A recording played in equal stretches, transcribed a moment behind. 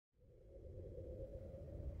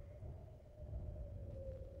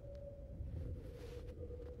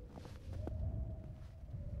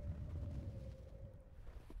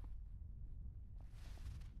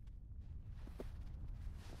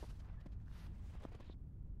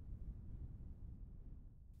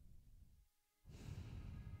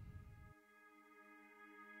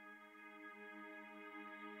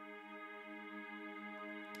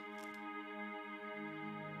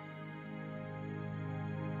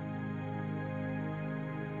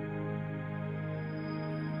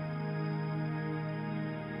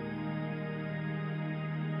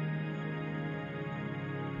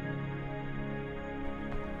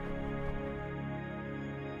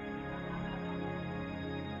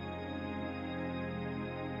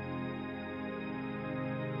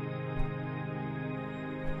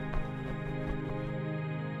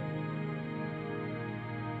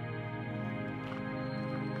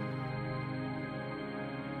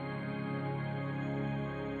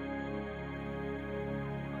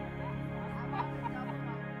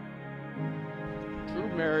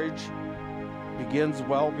marriage begins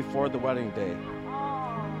well before the wedding day,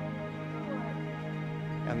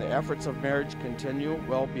 and the efforts of marriage continue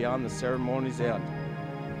well beyond the ceremony's end.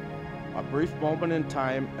 A brief moment in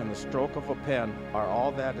time and the stroke of a pen are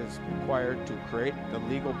all that is required to create the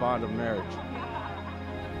legal bond of marriage.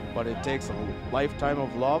 But it takes a lifetime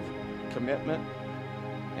of love, commitment,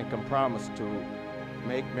 and compromise to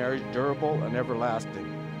make marriage durable and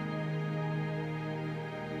everlasting.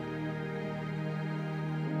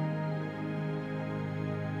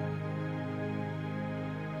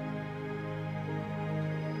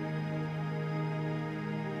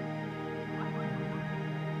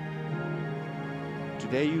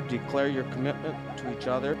 Today you declare your commitment to each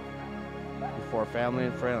other before family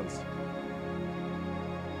and friends.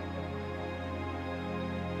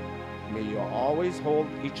 May you always hold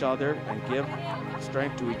each other and give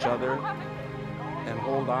strength to each other and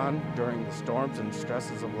hold on during the storms and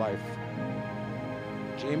stresses of life.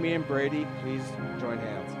 Jaimie and Brady, please join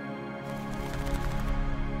hands.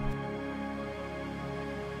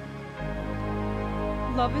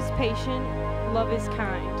 Love is patient, love is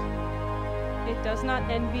kind. It does not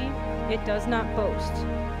envy, it does not boast.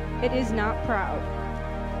 It is not proud.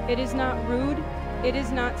 It is not rude, it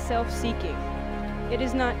is not self-seeking. It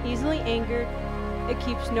is not easily angered, it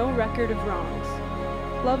keeps no record of wrongs.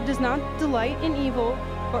 Love does not delight in evil,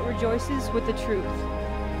 but rejoices with the truth.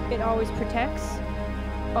 It always protects,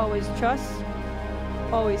 always trusts,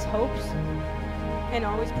 always hopes, and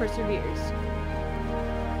always perseveres.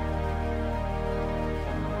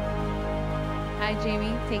 I,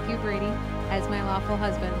 Jaimie, take you, Brady, as my lawful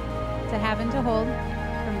husband, to have and to hold,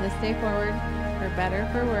 from this day forward, for better,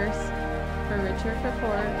 for worse, for richer, for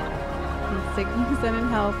poor, in sickness and in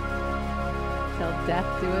health, till death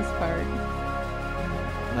do us part.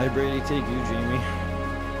 I, Brady, take you, Jaimie,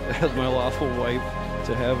 as my lawful wife,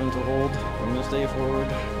 to have and to hold, from this day forward,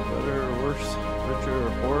 for better or worse, richer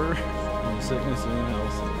or poorer, in sickness and in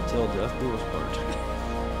health, till death do us part.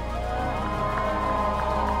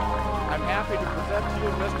 I'm happy to present to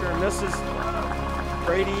you Mr. and Mrs.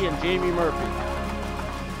 Brady and Jaimie Murphy.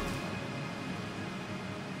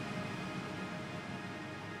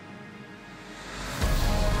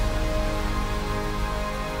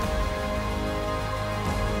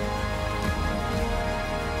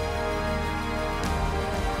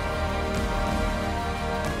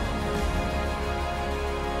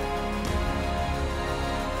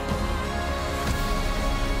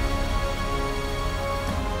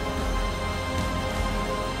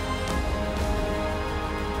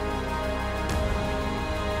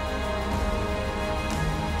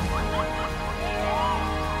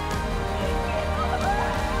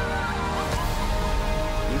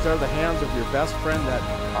 These are the hands of your best friend that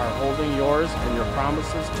are holding yours and your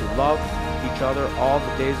promises to love each other all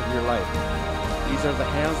the days of your life. These are the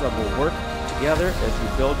hands that will work together as you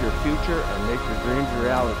build your future and make your dreams a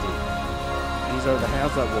reality. These are the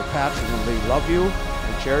hands that will passionately love you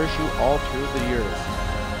and cherish you all through the years.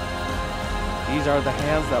 These are the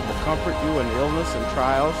hands that will comfort you in illness and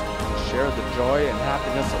trials and share the joy and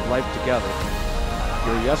happiness of life together.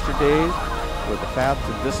 Your yesterdays were the path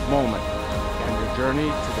to this moment, and your journey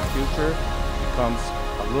to the future becomes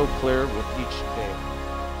a little clearer with each day.